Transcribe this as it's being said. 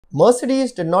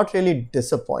Mercedes did not really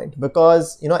disappoint,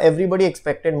 because everybody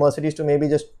expected Mercedes to maybe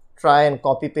just try and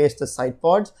copy paste the side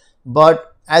pods,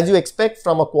 but as you expect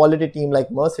from a quality team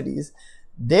like Mercedes,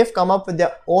 they've come up with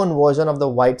their own version of the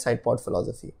wide side pod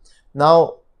philosophy.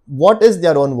 Now, what is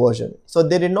their own version? So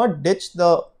they did not ditch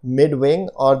the mid wing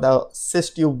or the cis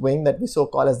tube wing that we so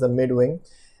call as the mid wing,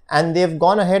 and they've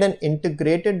gone ahead and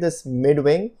integrated this mid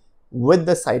wing with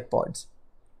the side pods,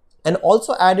 and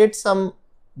also added some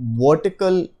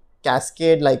vertical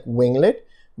cascade like winglet,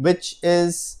 which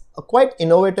is a quite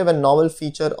innovative and novel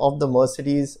feature of the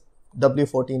Mercedes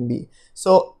W14B.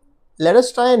 So let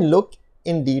us try and look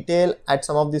in detail at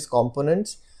some of these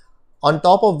components, on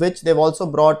top of which they've also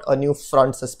brought a new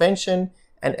front suspension,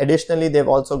 and additionally they've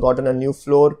also gotten a new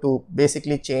floor to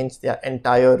basically change their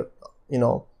entire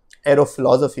aero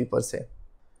philosophy per se.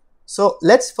 So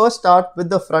let's first start with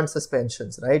the front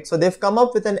suspensions, right? So they've come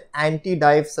up with an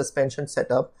anti-dive suspension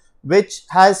setup, which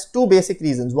has two basic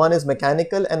reasons. One is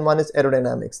mechanical and one is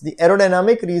aerodynamics. The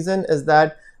aerodynamic reason is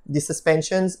that the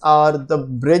suspensions are the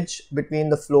bridge between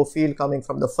the flow field coming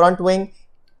from the front wing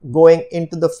going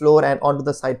into the floor and onto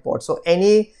the side pod. So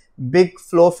any big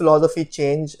flow philosophy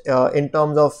change in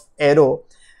terms of aero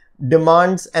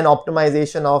demands an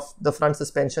optimization of the front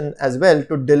suspension as well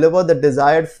to deliver the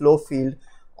desired flow field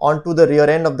onto the rear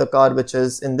end of the car, which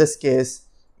is in this case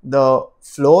the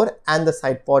floor and the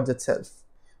side pods itself.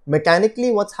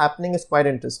 Mechanically, what's happening is quite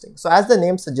interesting. So as the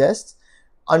name suggests,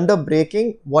 under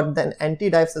braking, what the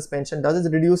anti-dive suspension does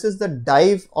is reduces the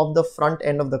dive of the front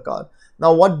end of the car.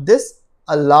 Now what this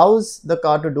allows the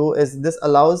car to do is this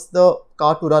allows the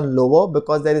car to run lower,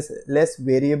 because there is less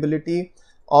variability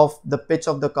of the pitch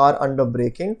of the car under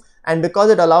braking, and because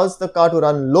it allows the car to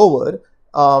run lower,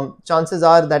 chances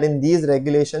are that in these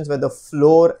regulations where the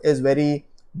floor is very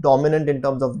dominant in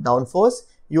terms of downforce,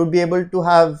 you would be able to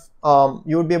have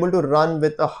run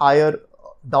with a higher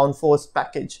downforce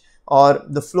package, or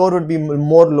the floor would be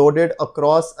more loaded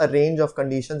across a range of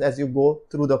conditions as you go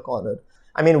through the corner.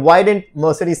 I mean, why didn't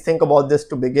Mercedes think about this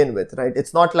to begin with, right?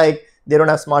 It's not like they don't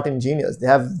have smart engineers. They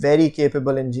have very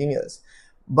capable engineers.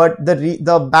 But the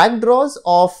backdraws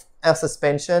of a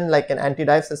suspension like an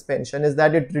anti-dive suspension is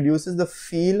that it reduces the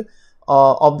feel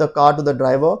of the car to the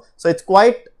driver. So it's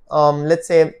quite, let's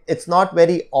say, it's not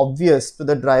very obvious to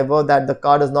the driver that the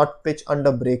car does not pitch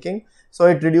under braking. So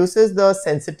it reduces the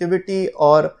sensitivity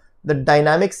or the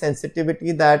dynamic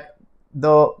sensitivity that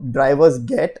the drivers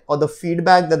get, or the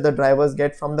feedback that the drivers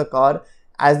get from the car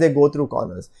as they go through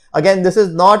corners. Again, this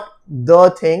is not the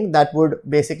thing that would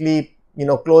basically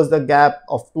close the gap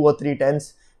of 2 or 3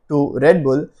 tenths to Red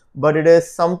Bull, but it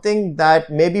is something that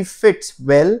maybe fits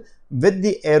well with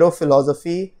the aero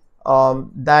philosophy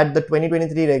that the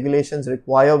 2023 regulations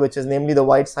require, which is namely the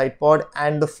wide side pod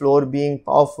and the floor being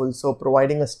powerful, so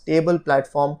providing a stable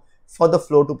platform for the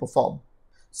floor to perform.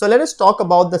 So let us talk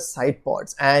about the side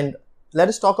pods, and let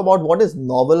us talk about what is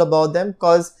novel about them,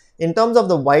 because in terms of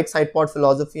the wide side pod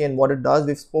philosophy and what it does,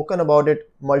 we've spoken about it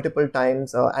multiple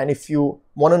times, and if you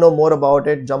want to know more about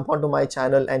it, jump onto my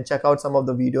channel and check out some of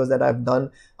the videos that I've done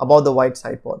about the wide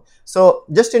side pod. So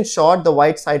just in short, the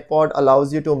wide side pod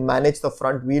allows you to manage the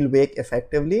front wheel wake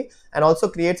effectively, and also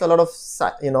creates a lot of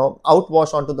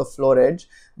outwash onto the floor edge,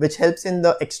 which helps in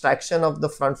the extraction of the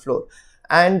front floor.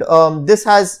 And this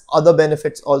has other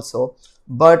benefits also,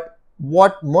 but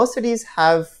what Mercedes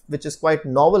have, which is quite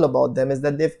novel about them, is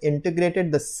that they've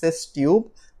integrated the cis tube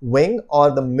wing,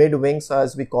 or the mid wing, so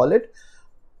as we call it,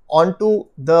 onto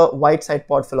the wide side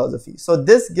pod philosophy. So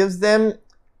this gives them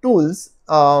tools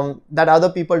that other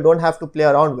people don't have to play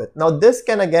around with. Now this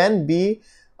can again be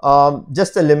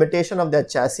just a limitation of their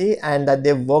chassis and that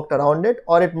they've worked around it,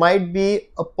 or it might be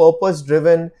a purpose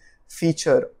driven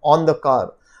feature on the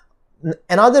car.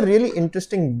 Another really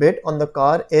interesting bit on the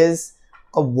car is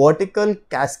a vertical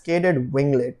cascaded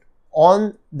winglet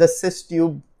on the cis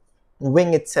tube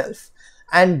wing itself.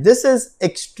 And this is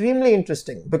extremely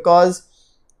interesting because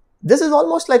this is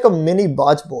almost like a mini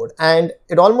barge board, and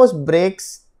it almost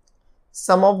breaks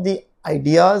some of the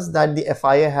ideas that the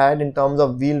FIA had in terms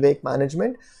of wheel wake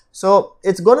management. So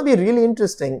it's going to be really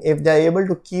interesting if they're able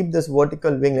to keep this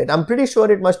vertical winglet. I'm pretty sure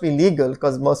it must be legal,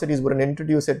 because Mercedes wouldn't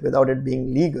introduce it without it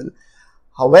being legal.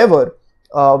 However,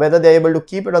 whether they're able to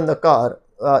keep it on the car,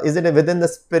 is it within the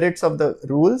spirits of the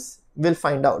rules? We'll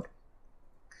find out.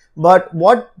 But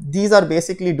what these are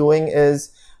basically doing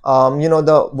is,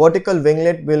 the vertical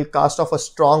winglet will cast off a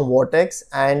strong vortex,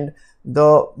 and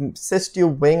the cis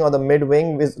tube wing or the mid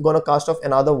wing is going to cast off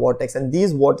another vortex, and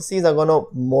these vortices are going to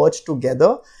merge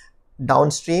together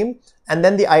downstream. And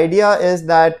then the idea is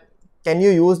that, can you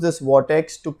use this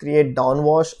vortex to create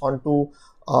downwash onto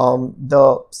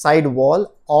the side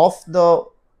wall of the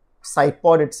side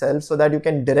pod itself so that you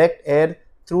can direct air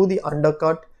through the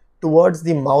undercut towards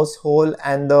the mouse hole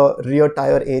and the rear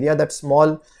tire area, that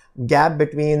small gap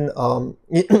between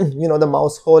the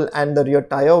mouse hole and the rear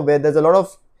tire, where there's a lot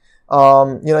of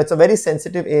it's a very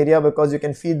sensitive area because you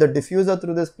can feed the diffuser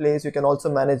through this place. You can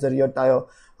also manage the rear tire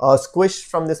squish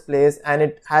from this place, and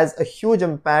it has a huge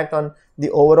impact on the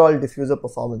overall diffuser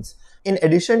performance. In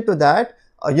addition to that,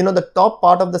 the top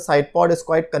part of the side pod is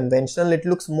quite conventional. It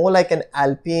looks more like an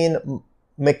Alpine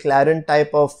McLaren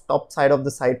type of top side of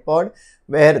the side pod,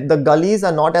 where the gullies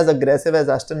are not as aggressive as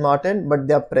Aston Martin, but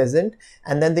they are present,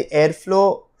 and then the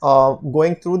airflow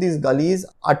going through these gullies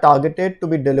are targeted to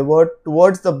be delivered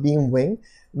towards the beam wing,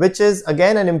 which is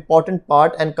again an important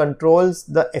part and controls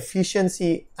the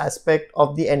efficiency aspect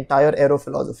of the entire aero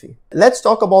philosophy. Let's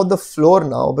talk about the floor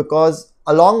now, because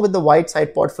along with the wide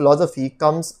side pod philosophy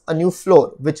comes a new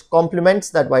floor which complements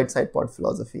that wide side pod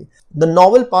philosophy. The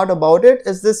novel part about it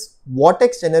is this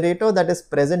Vortex generator that is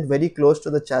present very close to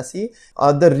the chassis.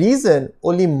 The reason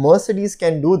only Mercedes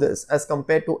can do this as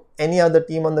compared to any other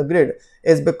team on the grid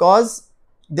is because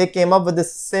they came up with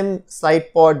this sim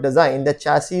side pod design. The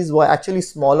chassis were actually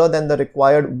smaller than the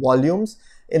required volumes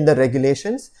in the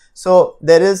regulations. So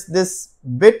there is this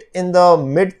bit in the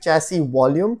mid chassis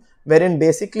volume wherein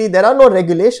basically there are no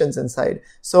regulations inside.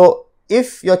 So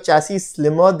if your chassis is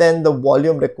slimmer than the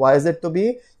volume requires it to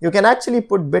be, you can actually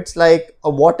put bits like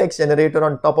a Vortex generator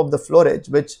on top of the floor edge,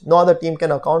 which no other team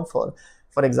can account for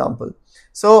example.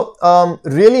 So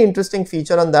really interesting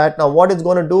feature on that. Now what it's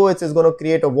going to do is it's going to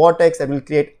create a vortex that will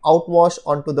create outwash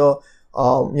onto the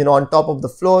on top of the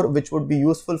floor, which would be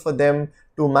useful for them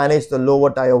to manage the lower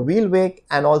tire wheel wake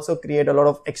and also create a lot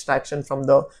of extraction from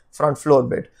the front floor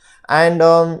bit.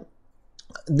 And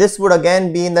this would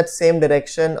again be in that same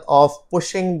direction of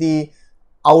pushing the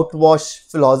outwash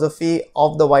philosophy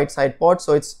of the wide side pod.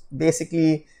 So it's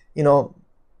basically, it's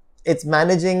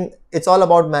all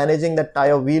about managing the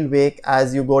tire wheel wake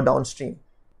as you go downstream.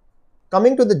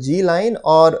 Coming to the G line,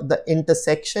 or the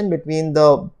intersection between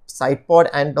the side pod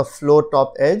and the floor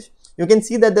top edge, you can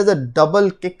see that there's a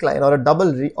double kick line or a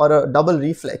double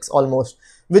reflex almost,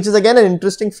 which is again an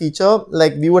interesting feature.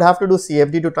 Like, we would have to do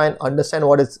CFD to try and understand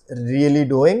what it's really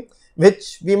doing,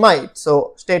 which we might,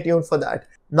 so stay tuned for that.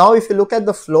 Now if you look at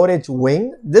the floor edge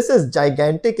wing, this is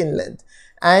gigantic in length,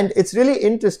 and it's really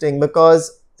interesting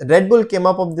because Red Bull came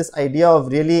up with this idea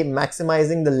of really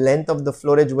maximizing the length of the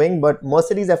floor edge wing, but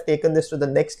Mercedes have taken this to the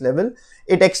next level.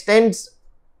 It extends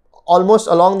almost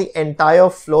along the entire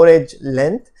floor edge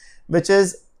length, which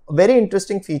is a very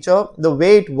interesting feature. The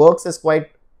way it works is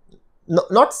quite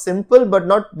not simple, but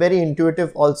not very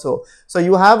intuitive also. So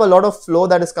you have a lot of flow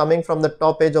that is coming from the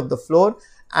top edge of the floor,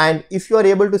 and if you are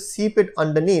able to seep it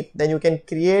underneath, then you can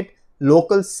create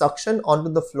local suction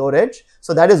onto the floor edge.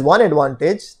 So that is one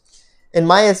advantage. In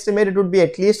my estimate, it would be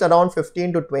at least around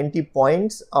 15 to 20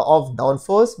 points of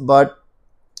downforce, but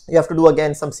you have to do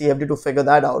again some CFD to figure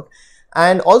that out.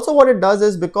 And also what it does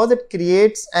is, because it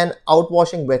creates an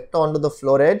outwashing vector onto the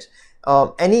floor edge,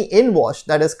 any inwash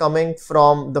that is coming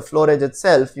from the floor edge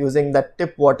itself using that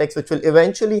tip vortex, which will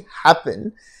eventually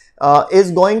happen, is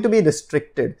going to be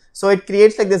restricted. So it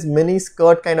creates like this mini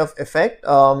skirt kind of effect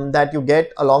that you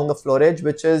get along the floor edge,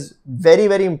 which is very,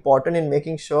 very important in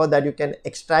making sure that you can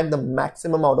extract the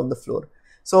maximum out of the floor.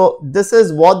 So this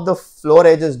is what the floor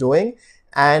edge is doing,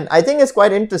 and I think it's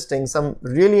quite interesting. Some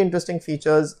really interesting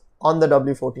features on the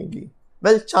W14B.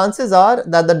 Well, chances are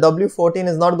that the W14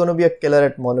 is not going to be a killer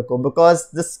at Monaco,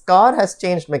 because this car has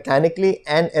changed mechanically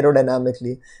and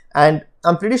aerodynamically, and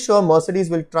I'm pretty sure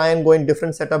Mercedes will try and go in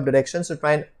different setup directions to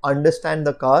try and understand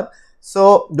the car.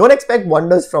 So don't expect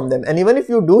wonders from them, and even if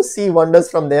you do see wonders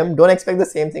from them, don't expect the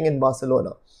same thing in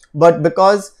Barcelona. But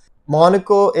because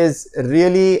Monaco is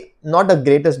really not the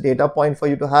greatest data point for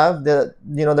you to have,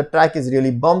 the track is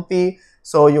really bumpy,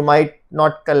 so you might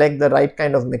not collect the right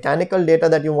kind of mechanical data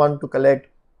that you want to collect.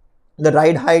 The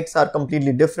ride heights are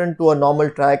completely different to a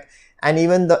normal track, and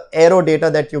even the aero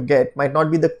data that you get might not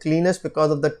be the cleanest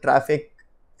because of the traffic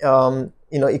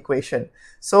equation.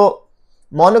 So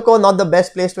Monaco, not the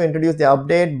best place to introduce the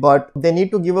update, but they need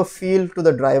to give a feel to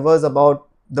the drivers about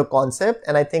the concept,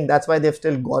 and I think that's why they've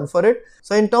still gone for it.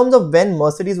 So in terms of when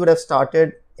Mercedes would have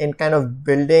started in kind of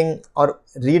building or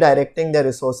redirecting their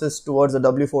resources towards the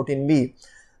W14B,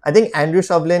 I think Andrew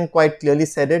Shovlin quite clearly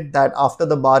said it, that after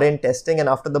the Bahrain testing and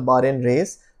after the Bahrain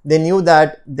race, they knew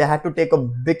that they had to take a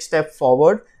big step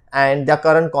forward and their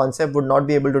current concept would not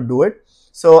be able to do it.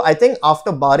 So I think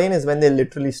after Bahrain is when they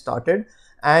literally started.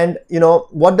 And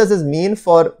what does this mean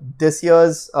for this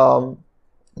year's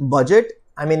budget?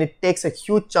 I mean, it takes a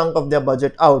huge chunk of their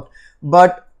budget out,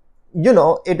 but you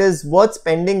know, it is worth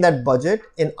spending that budget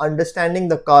in understanding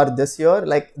the car this year,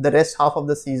 like the rest half of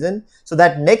the season, so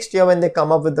that next year when they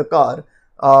come up with the car,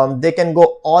 they can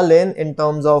go all in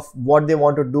terms of what they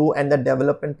want to do and the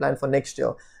development plan for next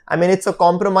year. I mean, it's a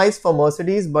compromise for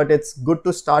Mercedes, but it's good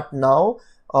to start now,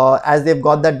 as they've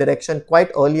got that direction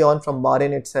quite early on from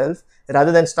Bahrain itself,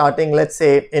 rather than starting, let's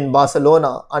say, in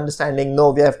Barcelona, understanding,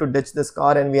 no, we have to ditch this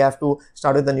car and we have to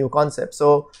start with the new concept.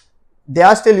 So they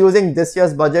are still using this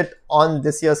year's budget on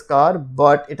this year's car,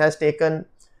 but it has taken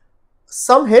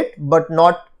some hit, but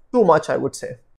not too much, I would say.